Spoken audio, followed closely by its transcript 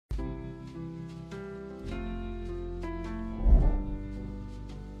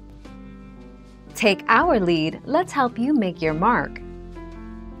Take our lead, let's help you make your mark.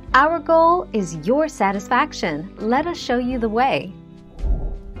 Our goal is your satisfaction. Let us show you the way.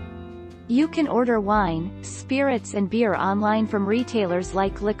 You can order wine, spirits and beer online from retailers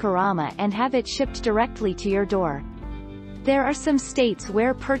like Liquorama and have it shipped directly to your door. There are some states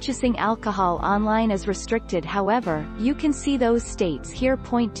where purchasing alcohol online is restricted, however, you can see those states here.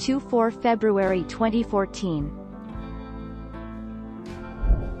 24 February 2014.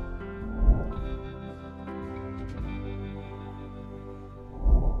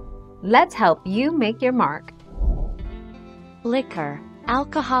 Let's help you make your mark. Liquor.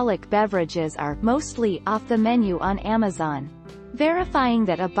 Alcoholic beverages are mostly off the menu on Amazon. Verifying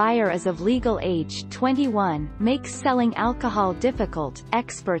that a buyer is of legal age 21 makes selling alcohol difficult,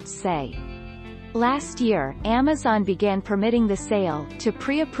 experts say. Last year, Amazon began permitting the sale, to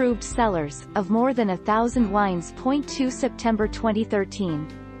pre-approved sellers, of more than 1,000 wines. 2 September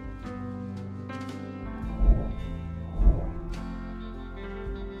 2013.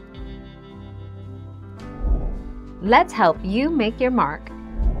 Let's help you make your mark.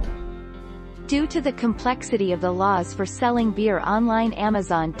 Due to the complexity of the laws for selling beer online,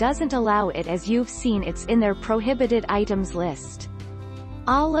 Amazon doesn't allow it. As you've seen, it's in their prohibited items list.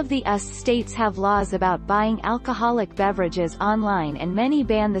 All of the US states have laws about buying alcoholic beverages online, and many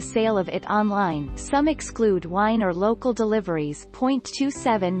ban the sale of it online. Some exclude wine or local deliveries.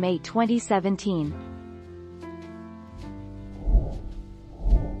 27 May 2017.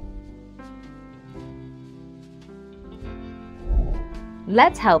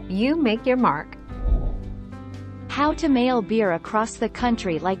 Let's help you make your mark. How to mail beer across the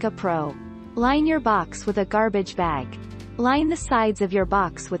country like a pro. Line your box with a garbage bag. Line the sides of your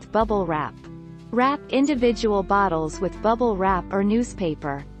box with bubble wrap. Wrap individual bottles with bubble wrap or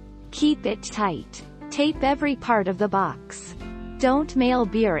newspaper. Keep it tight. Tape every part of the box. Don't mail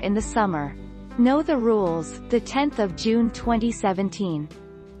beer in the summer. Know the rules. The 10th of June 2017.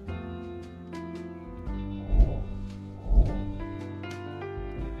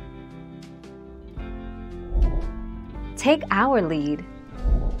 Take our lead.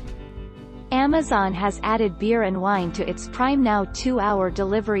 Amazon has added beer and wine to its Prime Now 2-hour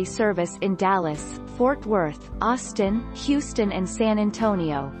delivery service in Dallas, Fort Worth, Austin, Houston and San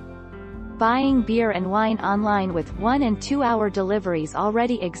Antonio. Buying beer and wine online with 1- and 2-hour deliveries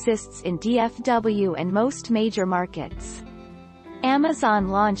already exists in DFW and most major markets. Amazon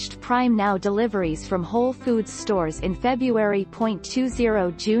launched Prime Now deliveries from Whole Foods stores in February. 20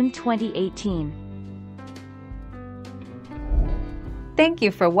 June 2018. Thank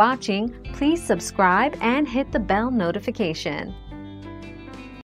you for watching. Please subscribe and hit the bell notification.